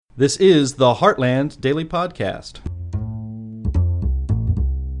This is the Heartland Daily Podcast.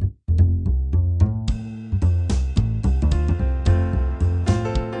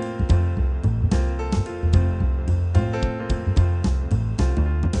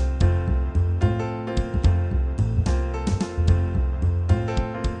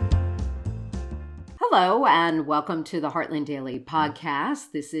 Hello and welcome to the Heartland Daily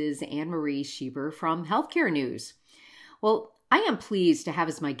Podcast. This is Anne-Marie Schieber from Healthcare News. Well, I am pleased to have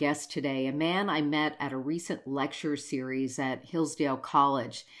as my guest today a man I met at a recent lecture series at Hillsdale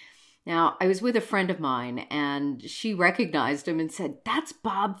College. Now, I was with a friend of mine and she recognized him and said, "That's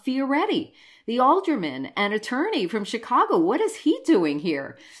Bob Fioretti, the alderman and attorney from Chicago. What is he doing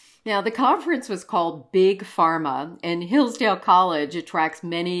here?" Now, the conference was called Big Pharma, and Hillsdale College attracts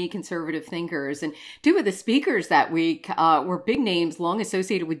many conservative thinkers. And two of the speakers that week were big names long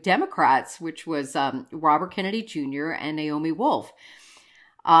associated with Democrats, which was Robert Kennedy Jr. and Naomi Wolf.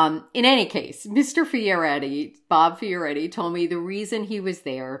 In any case, Mr. Fioretti, Bob Fioretti, told me the reason he was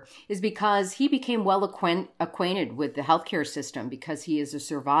there is because he became well acquainted with the healthcare system because he is a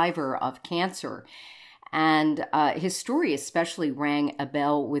survivor of cancer. And his story especially rang a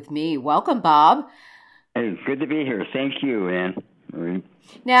bell with me. Welcome, Bob. Hey, good to be here. Thank you, Anne.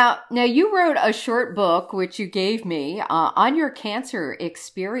 Now you wrote a short book, which you gave me, on your cancer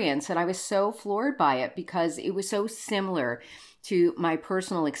experience, and I was so floored by it because it was so similar to my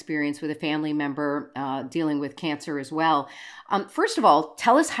personal experience with a family member dealing with cancer as well. First of all,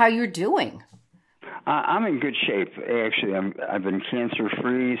 tell us how you're doing. I'm in good shape. Actually, I've been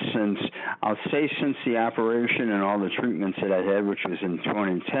cancer-free since the operation and all the treatments that I had, which was in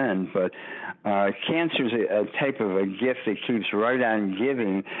 2010. But cancer is a type of a gift that keeps right on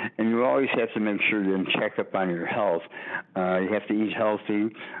giving, and you always have to make sure to check up on your health. You have to eat healthy,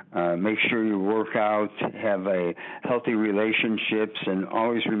 make sure you work out, have a healthy relationships, and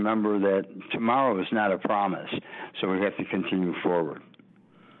always remember that tomorrow is not a promise. So we have to continue forward.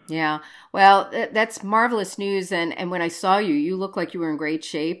 Yeah, well, that's marvelous news. And when I saw you, you looked like you were in great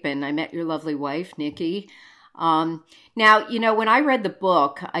shape. And I met your lovely wife, Nikki. Now, when I read the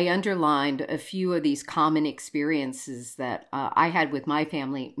book, I underlined a few of these common experiences that I had with my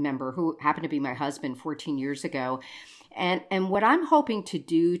family member who happened to be my husband 14 years ago. And what I'm hoping to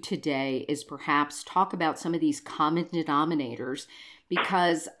do today is perhaps talk about some of these common denominators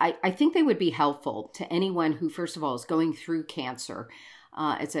because I think they would be helpful to anyone who, first of all, is going through cancer.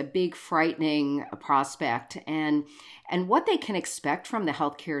 It's a big, frightening prospect, and what they can expect from the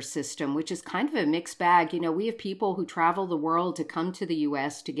healthcare system, which is kind of a mixed bag. We have people who travel the world to come to the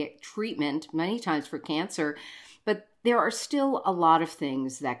U.S. to get treatment, many times for cancer, but there are still a lot of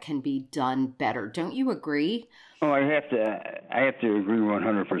things that can be done better. Don't you agree? Oh, I have to agree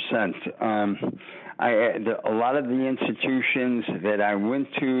 100%. A lot of the institutions that I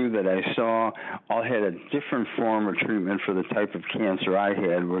went to, that I saw, all had a different form of treatment for the type of cancer I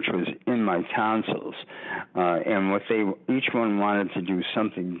had, which was in my tonsils. And each one wanted to do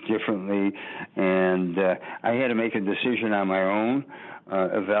something differently, and I had to make a decision on my own,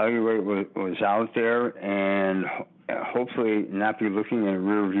 evaluate what was out there, and hopefully not be looking in a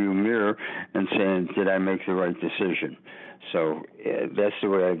rearview mirror and saying, did I make the right decision? So that's the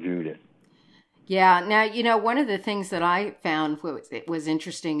way I viewed it. Yeah. Now, one of the things that I found was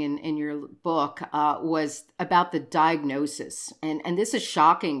interesting in your book was about the diagnosis. And this is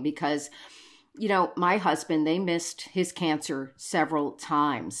shocking because, my husband, they missed his cancer several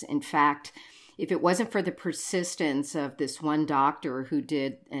times. In fact, if it wasn't for the persistence of this one doctor who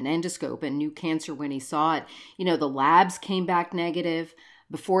did an endoscope and knew cancer when he saw it, the labs came back negative.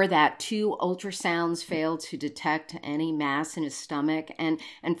 Before that, 2 ultrasounds failed to detect any mass in his stomach. And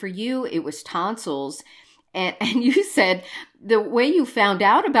for you, it was tonsils. And you said the way you found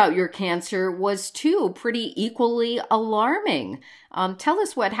out about your cancer was, too, pretty equally alarming. Tell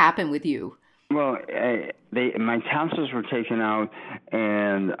us what happened with you. Well, my tonsils were taken out,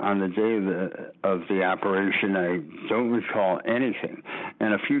 and on the day of the operation, I don't recall anything.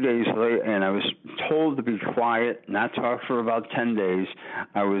 And a few days later, and I was told to be quiet, not talk for about 10 days.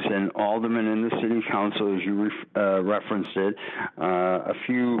 I was an alderman in the city council, as you referenced it. A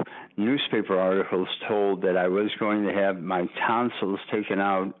few newspaper articles told that I was going to have my tonsils taken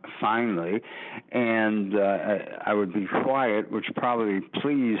out finally, and I would be quiet, which probably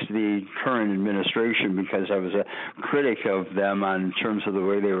pleased the current administration because I was a critic of them in terms of the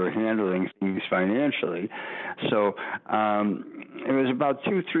way they were handling things financially. So it was about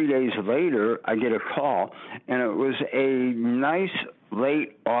 2-3 days later, I get a call, and it was a nice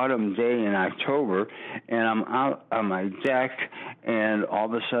late autumn day in October, and I'm out on my deck, and all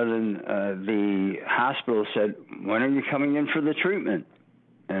of a sudden the hospital said, "When are you coming in for the treatment?"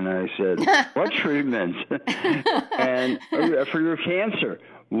 And I said, what treatment? And for your cancer.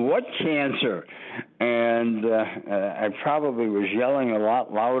 What cancer? And I probably was yelling a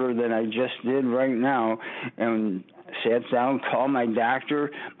lot louder than I just did right now, and sat down, called my doctor,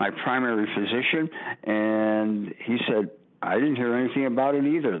 my primary physician, and he said, I didn't hear anything about it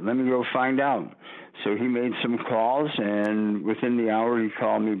either. Let me go find out. So he made some calls, and within the hour he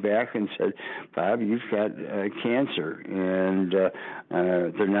called me back and said, Bob, you've got cancer, and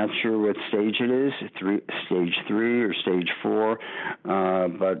they're not sure what stage it is, stage 3 or stage 4,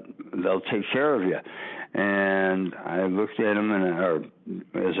 but they'll take care of you. And I looked at him, or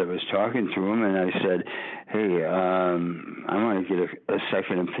as I was talking to him, and I said, hey, I want to get a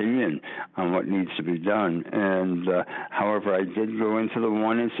second opinion on what needs to be done. And however, I did go into the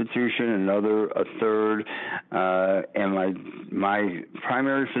one institution, another, a third, and my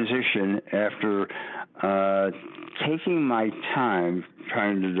primary physician, after taking my time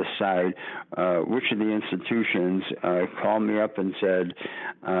trying to decide which of the institutions, called me up and said,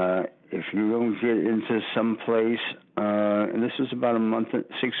 if you don't get into some place, and this was about a month,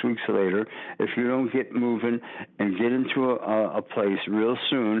 6 weeks later, if you don't get moving and get into a place real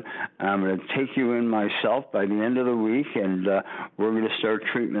soon, I'm going to take you in myself by the end of the week, and we're going to start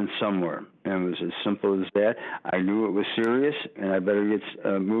treatment somewhere. And it was as simple as that. I knew it was serious, and I better get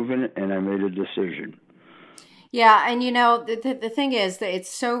moving, and I made a decision. Yeah, and the thing is that it's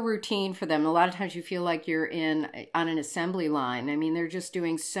so routine for them. A lot of times you feel like you're on an assembly line. I mean, they're just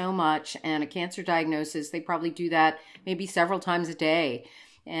doing so much, and a cancer diagnosis, they probably do that maybe several times a day.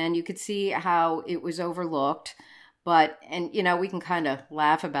 And you could see how it was overlooked. But, we can kind of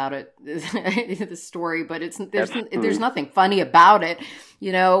laugh about it, the story, but there's nothing funny about it.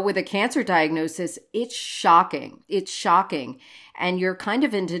 With a cancer diagnosis, it's shocking. It's shocking. And you're kind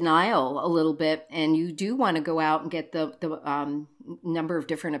of in denial a little bit, and you do want to go out and get the number of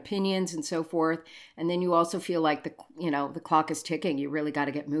different opinions and so forth. And then you also feel like the clock is ticking. You really got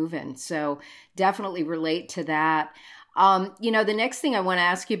to get moving. So definitely relate to that. The next thing I want to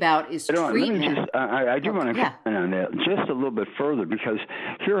ask you about is treatment. I do want to comment on that just a little bit further, because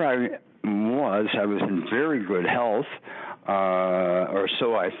here I was in very good health, or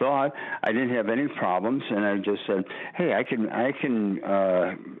so I thought. I didn't have any problems, and I just said, hey, I can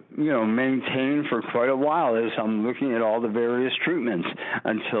maintain for quite a while as I'm looking at all the various treatments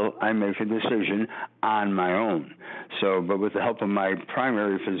until I make a decision on my own. So, but with the help of my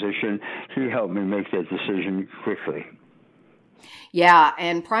primary physician, he helped me make that decision quickly. Yeah,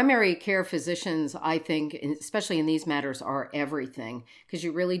 and primary care physicians, I think, especially in these matters, are everything, because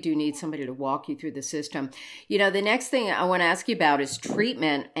you really do need somebody to walk you through the system. The next thing I want to ask you about is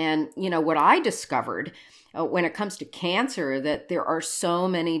treatment. And, what I discovered when it comes to cancer, that there are so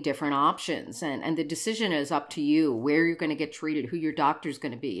many different options, and the decision is up to you, where you're going to get treated, who your doctor's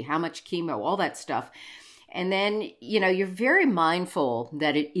going to be, how much chemo, all that stuff. And then, you're very mindful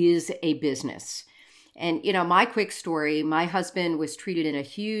that it is a business. And, my quick story, my husband was treated in a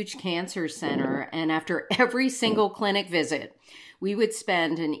huge cancer center, and after every single clinic visit, we would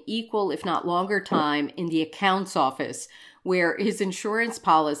spend an equal, if not longer time in the accounts office, where his insurance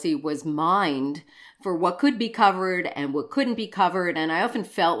policy was mined for what could be covered and what couldn't be covered. And I often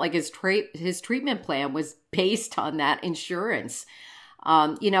felt like his treatment plan was based on that insurance.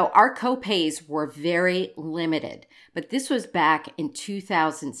 Our co-pays were very limited, but this was back in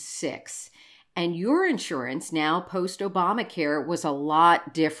 2006. And your insurance now post Obamacare was a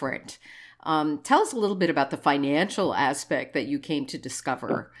lot different. Tell us a little bit about the financial aspect that you came to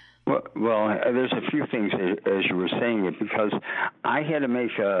discover. Well, there's a few things as you were saying it, because I had to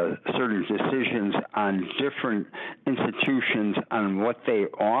make certain decisions on different institutions on what they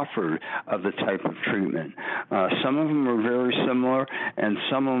offered of the type of treatment. Some of them were very similar, and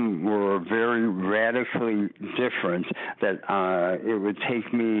some of them were very radically different, that it would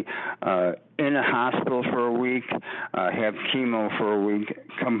take me in a hospital for a week, have chemo for a week,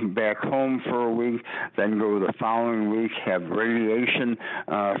 come back home for a week, then go the following week, have radiation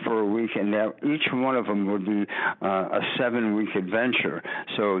for a week, and that each one of them would be a 7-week adventure.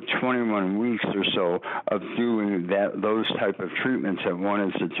 So 21 weeks or so of doing those type of treatments at one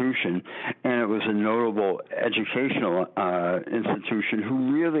institution, and it was a notable educational institution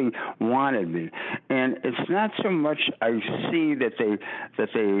who really wanted me. And it's not so much I see that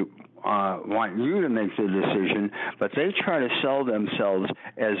they want you to make the decision, but they try to sell themselves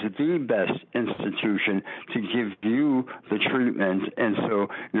as the best institution to give you the treatment, and so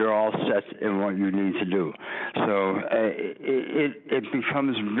you're all set in what you need to do. So it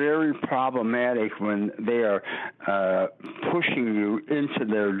becomes very problematic when they are pushing you into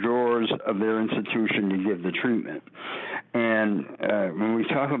their doors of their institution to give the treatment. And when we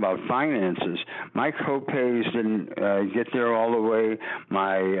talk about finances, my co-pays didn't get there all the way.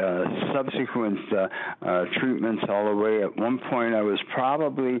 My subsequent treatments all the way. At one point, I was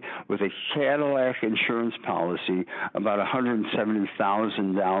probably, with a Cadillac insurance policy, about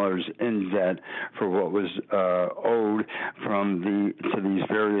 $170,000 in debt for what was owed to these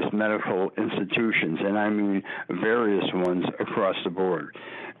various medical institutions, and I mean various ones across the board.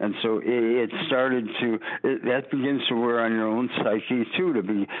 And so it started to, that begins to wear on your own psyche, too, to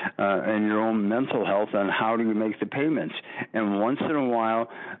be and your own mental health on how do you make the payments. And once in a while,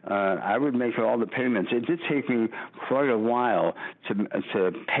 I would make all the payments. It did take me quite a while to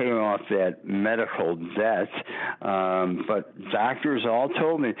pay off that medical debt, but doctors all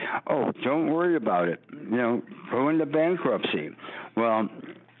told me, oh, don't worry about it. Go into bankruptcy. Well,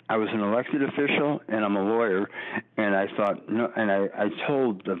 I was an elected official, and I'm a lawyer, and I thought, no, and I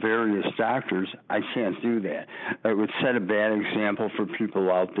told the various doctors, I can't do that. It would set a bad example for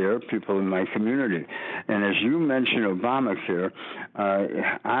people out there, people in my community. And as you mentioned Obamacare,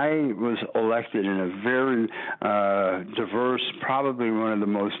 I was elected in a very diverse, probably one of the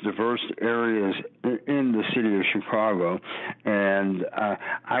most diverse areas in the city of Chicago, and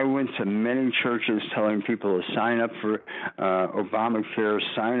I went to many churches telling people to sign up for Obamacare,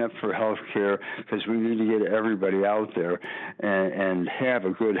 sign up for health care, because we need to get everybody out there and have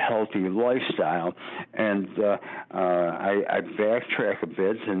a good, healthy lifestyle. And I backtrack a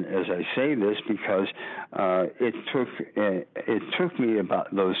bit, and as I say this, because it took me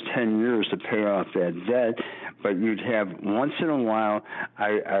about those 10 years to pay off that debt, but you'd have once in a while,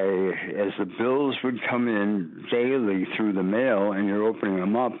 as the bills would come in daily through the mail, and you're opening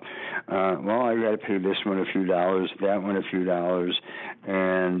them up, well, I got to pay this one a few dollars, that one a few dollars,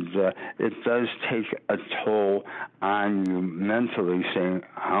 and it does take a toll on you mentally, saying,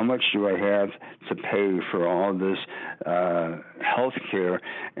 how much do I have to pay for all this health care?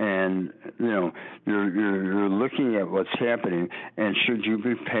 And you're looking at what's happening, and should you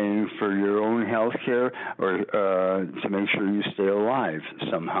be paying for your own health care or to make sure you stay alive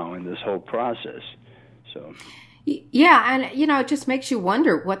somehow in this whole process? So. Yeah, and it just makes you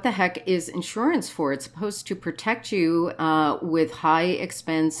wonder, what the heck is insurance for? It's supposed to protect you with high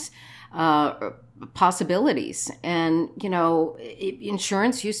expense possibilities, and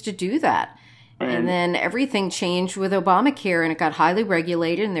insurance used to do that. And then everything changed with Obamacare, and it got highly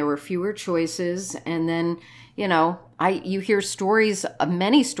regulated, and there were fewer choices. And then, you hear stories,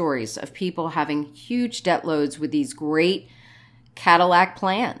 many stories of people having huge debt loads with these great Cadillac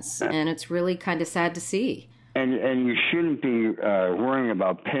plans, and it's really kind of sad to see. And you shouldn't be worrying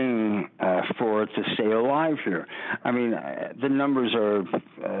about paying for it to stay alive here. I mean, the numbers are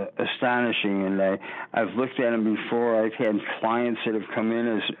astonishing, and I've looked at them before. I've had clients that have come in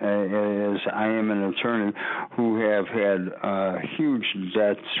as I am an attorney who have had huge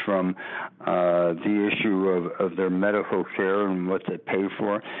debts from the issue of their medical care and what they pay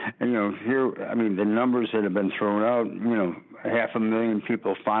for. And here, I mean, the numbers that have been thrown out, 500,000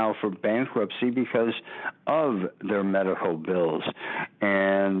 people file for bankruptcy because of their medical bills.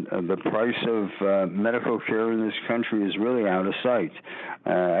 And the price of medical care in this country is really out of sight.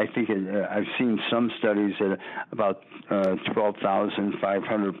 I think I've seen some studies at about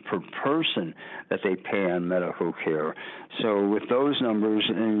 $12,500 per person that they pay on medical care. So with those numbers,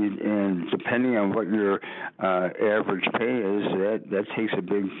 and depending on what your average pay is, that takes a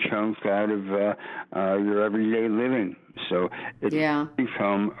big chunk out of your everyday living. So it's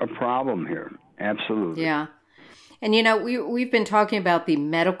become a problem here. Absolutely. Yeah. And, we've been talking about the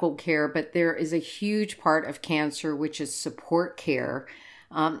medical care, but there is a huge part of cancer, which is support care.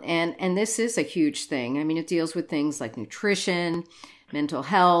 And this is a huge thing. I mean, it deals with things like nutrition, mental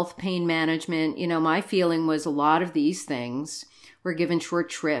health, pain management. My feeling was a lot of these things were given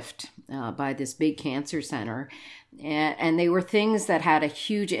short shrift by this big cancer center. And they were things that had a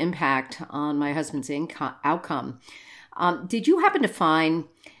huge impact on my husband's outcome. Did you happen to find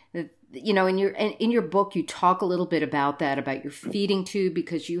that, in your book, you talk a little bit about that, about your feeding tube,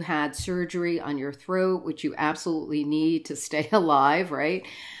 because you had surgery on your throat, which you absolutely need to stay alive, right?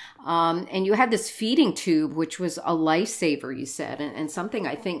 And you had this feeding tube, which was a lifesaver, you said, and something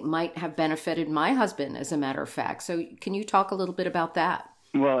I think might have benefited my husband, as a matter of fact. So can you talk a little bit about that?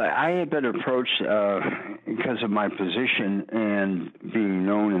 Well, I had been approached because of my position and being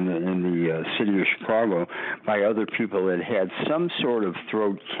known in the city of Chicago by other people that had some sort of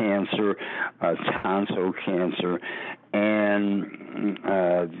throat cancer, tonsil cancer, and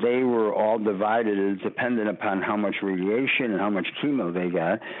they were all divided. It depended upon how much radiation and how much chemo they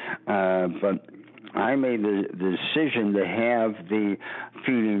got, but I made the decision to have the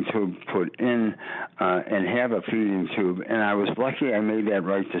feeding tube put in and have a feeding tube, and I was lucky I made that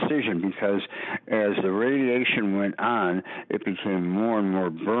right decision because as the radiation went on, it became more and more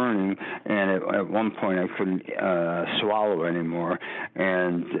burning, and at one point I couldn't swallow anymore,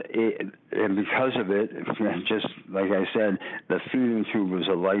 and because of it, just like I said, the feeding tube was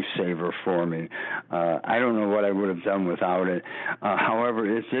a lifesaver for me. I don't know what I would have done without it. However,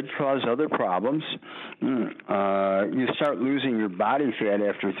 it did cause other problems. You start losing your body fat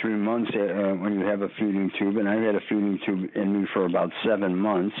after 3 months when you have a feeding tube, and I had a feeding tube in me for about 7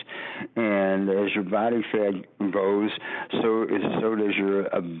 months. And as your body fat goes, so does your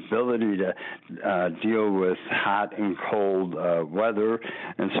ability to deal with hot and cold weather.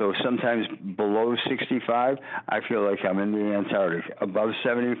 And so sometimes below 65, I feel like I'm in the Antarctic. Above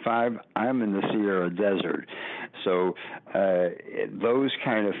 75, I'm in the Sierra Desert. So those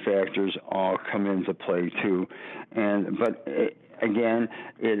kind of factors all come into play too. But again,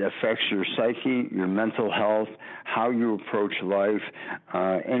 it affects your psyche, your mental health, how you approach life,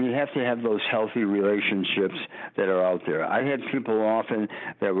 and you have to have those healthy relationships that are out there. I had people often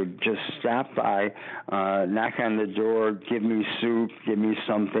that would just stop by, knock on the door, give me soup, give me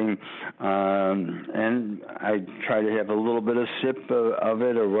something, and I try to have a little bit of sip of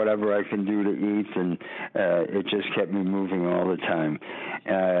it or whatever I can do to eat, and it just kept me moving all the time.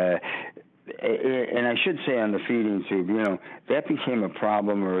 And I should say on the feeding tube, that became a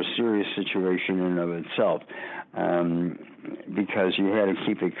problem or a serious situation in and of itself, because you had to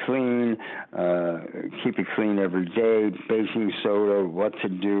keep it clean every day, baking soda, what to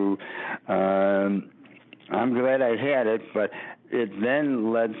do. I'm glad I had it, but it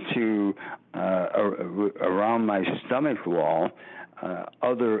then led to around my stomach wall,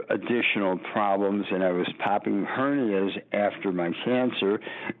 other additional problems, and I was popping hernias after my cancer,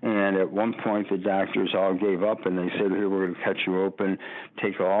 and at one point the doctors all gave up and they said, here, we're going to cut you open,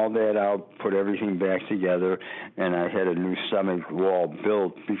 take all that out, put everything back together, and I had a new stomach wall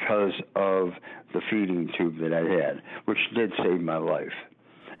built because of the feeding tube that I had, which did save my life.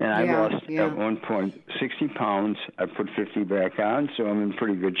 And I lost at one point 60 pounds. I put 50 back on, so I'm in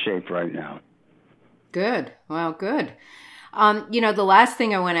pretty good shape right now. Good. Well, good. The last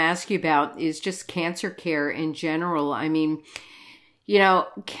thing I want to ask you about is just cancer care in general. I mean,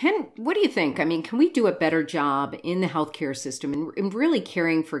 what do you think? I mean, can we do a better job in the healthcare system in really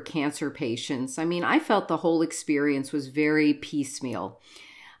caring for cancer patients? I mean, I felt the whole experience was very piecemeal.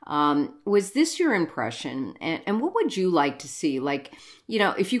 Was this your impression? And what would you like to see? Like,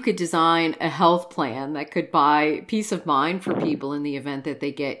 if you could design a health plan that could buy peace of mind for people in the event that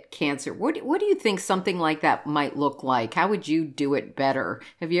they get cancer, what do you think something like that might look like? How would you do it better?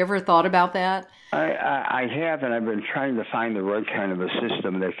 Have you ever thought about that? I have, and I've been trying to find the right kind of a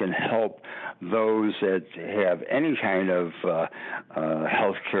system that can help those that have any kind of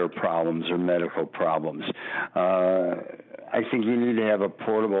healthcare problems or medical problems. I think you need to have a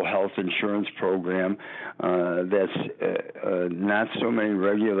portable health insurance program that's not so many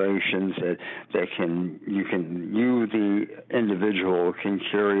regulations that you the individual can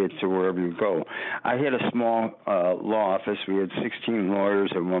carry it to wherever you go. I had a small law office. We had 16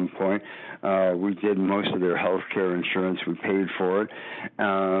 lawyers at one point. We did most of their health care insurance. We paid for it.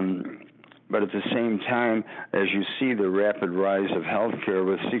 But at the same time, as you see the rapid rise of healthcare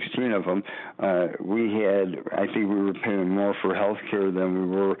with 16 of them, I think we were paying more for healthcare than we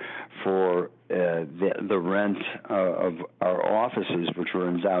were for the rent of our offices, which were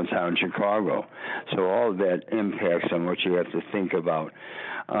in downtown Chicago. So all of that impacts on what you have to think about.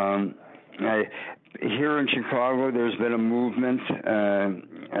 Here in Chicago, there's been a movement,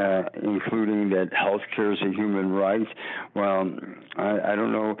 including that health care is a human right. Well, I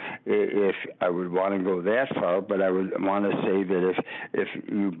don't know if I would want to go that far, but I would want to say that if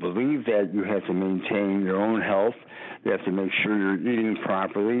you believe that you have to maintain your own health, you have to make sure you're eating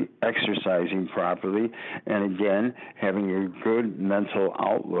properly, exercising properly, and again, having a good mental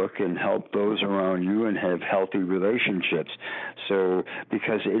outlook and help those around you and have healthy relationships. So,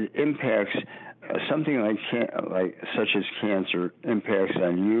 because it impacts something like such as cancer impacts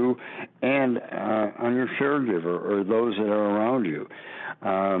on you and on your caregiver or those that are around you.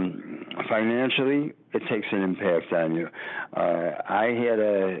 Financially, it takes an impact on you.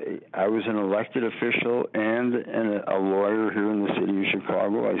 I was an elected official and a lawyer here in the city of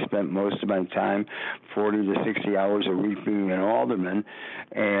Chicago. I spent most of my time, 40 to 60 hours a week, being an alderman,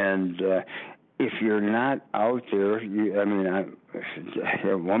 and if you're not out there, at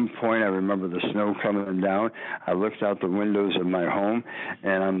one point I remember the snow coming down. I looked out the windows of my home,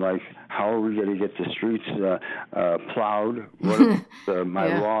 and I'm like, how are we going to get the streets plowed?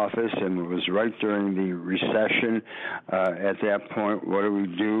 My law office, and it was right during the recession. At that point, what do we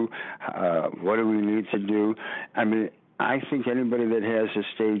do? What do we need to do? I think anybody that has a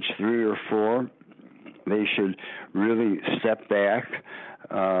stage 3 or 4, they should really step back,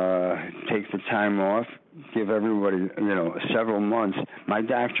 take the time off, give everybody, several months. My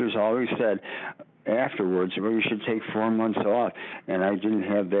doctors always said afterwards, well, you should take 4 months off. And I didn't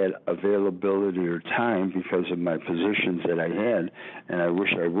have that availability or time because of my positions that I had, and I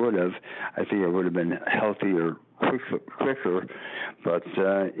wish I would have. I think I would have been healthier quicker, but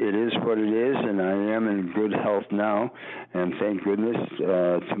it is what it is, and I am in good health now, and thank goodness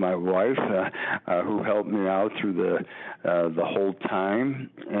to my wife who helped me out through the whole time.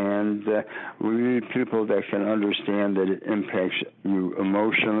 And we need people that can understand that it impacts you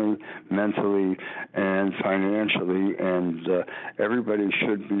emotionally, mentally, and financially, and everybody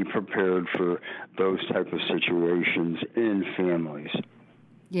should be prepared for those type of situations in families.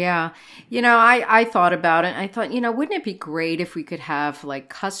 Yeah. I thought about it. I thought, wouldn't it be great if we could have like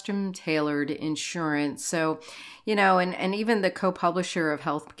custom tailored insurance? So, and even the co-publisher of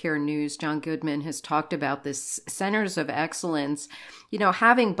Healthcare News, John Goodman, has talked about this centers of excellence,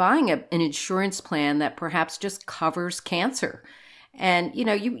 buying an insurance plan that perhaps just covers cancer. And,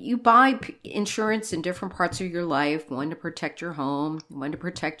 you buy insurance in different parts of your life, one to protect your home, one to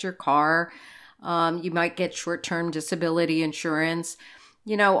protect your car. You might get short-term disability insurance.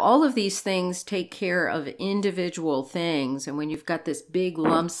 All of these things take care of individual things. And when you've got this big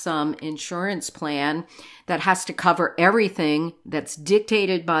lump sum insurance plan that has to cover everything that's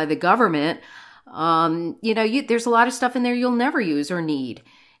dictated by the government, there's a lot of stuff in there you'll never use or need.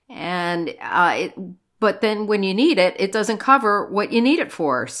 And but then when you need it, it doesn't cover what you need it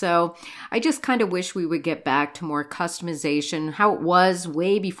for. So I just kind of wish we would get back to more customization, how it was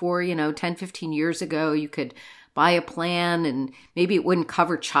way before, 10, 15 years ago. You could buy a plan and maybe it wouldn't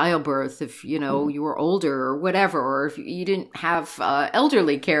cover childbirth if, you were older or whatever, or if you didn't have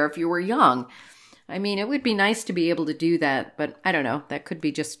elderly care if you were young. It would be nice to be able to do that, but I don't know. That could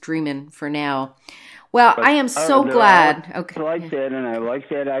be just dreaming for now. Well, I am so glad. Okay. I like that, and I like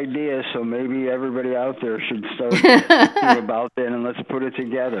that idea, so maybe everybody out there should start thinking about that, and let's put it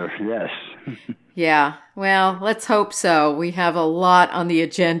together. Yes. Yeah, well, let's hope so. We have a lot on the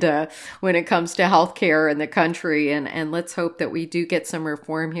agenda when it comes to healthcare in the country, and let's hope that we do get some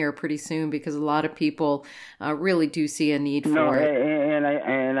reform here pretty soon, because a lot of people really do see a need for it.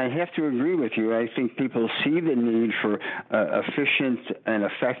 And I have to agree with you. I think people see the need for efficient and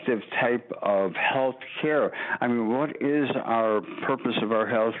effective type of health care. What is our purpose of our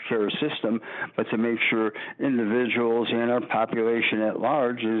health care system but to make sure individuals and our population at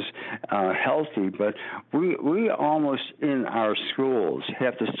large is healthy? But we almost in our schools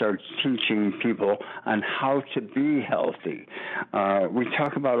have to start teaching people on how to be healthy. We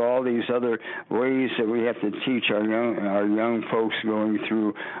talk about all these other ways that we have to teach our young folks going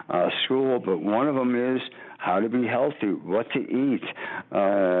through school, but one of them is how to be healthy, what to eat,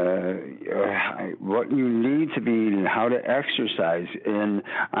 what you need to be eating, how to exercise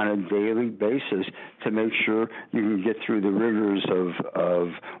on a daily basis to make sure you can get through the rigors of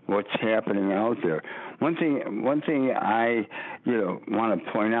what's happening out there. One thing I want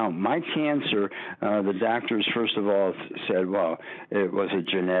to point out, my cancer, the doctors first of all said, well, was it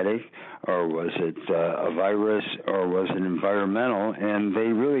genetic, or was it a virus, or was it environmental? And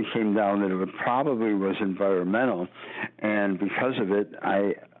they really came down that it probably was environmental. And because of it,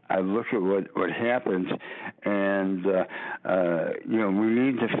 I look at what happens, and we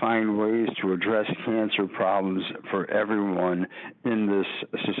need to find ways to address cancer problems for everyone in this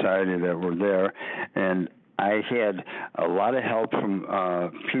society that we're there. And I had a lot of help from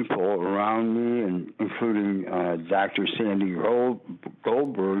people around me, and including Dr. Sandy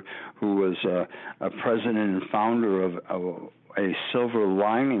Goldberg, who was a president and founder of a Silver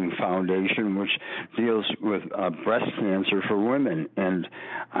Lining Foundation, which deals with breast cancer for women. And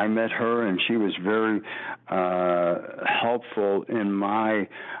I met her, and she was very helpful in my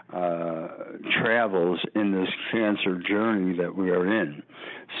travels in this cancer journey that we are in.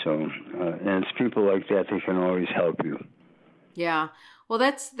 So, and it's people like that that can always help you. Yeah. Well,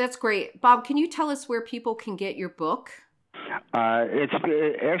 that's great. Bob, can you tell us where people can get your book?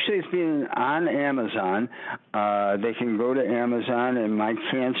 It's being on Amazon. They can go to Amazon and My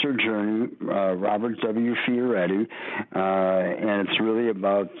Cancer Journey, Robert W. Fioretti, and it's really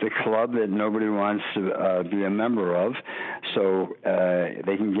about the club that nobody wants to be a member of. So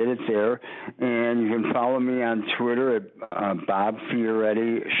they can get it there, and you can follow me on Twitter at Bob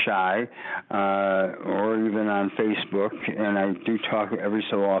Fioretti Shy, or even on Facebook. And I do talk every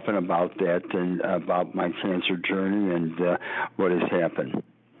so often about that and about my cancer journey and what has happened.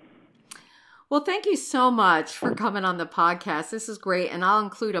 Well, thank you so much for coming on the podcast. This is great. And I'll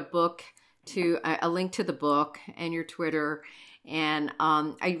include a link to the book and your Twitter. And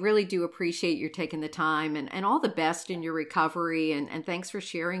I really do appreciate you taking the time and all the best in your recovery. And thanks for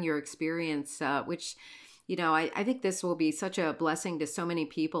sharing your experience, which, I think this will be such a blessing to so many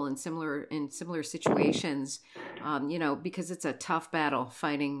people in similar situations, because it's a tough battle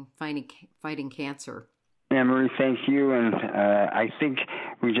fighting cancer. Anne-Marie, thank you, and I think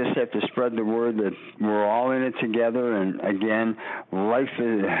we just have to spread the word that we're all in it together, and again,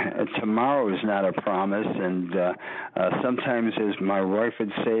 tomorrow is not a promise, and sometimes, as my wife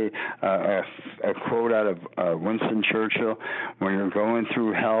would say, a quote out of Winston Churchill, when you're going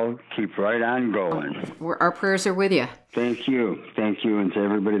through hell, keep right on going. Our prayers are with you. Thank you, and to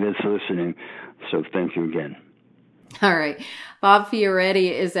everybody that's listening, so thank you again. All right. Bob Fioretti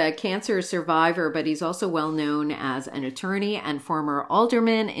is a cancer survivor, but he's also well known as an attorney and former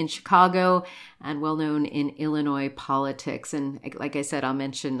alderman in Chicago and well known in Illinois politics. And like I said,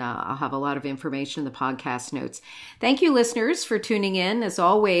 I'll have a lot of information in the podcast notes. Thank you, listeners, for tuning in. As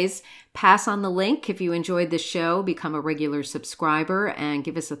always, pass on the link if you enjoyed the show, become a regular subscriber, and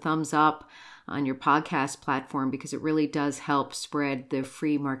give us a thumbs up on your podcast platform because it really does help spread the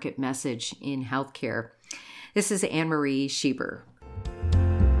free market message in healthcare. This is Anne-Marie Schieber.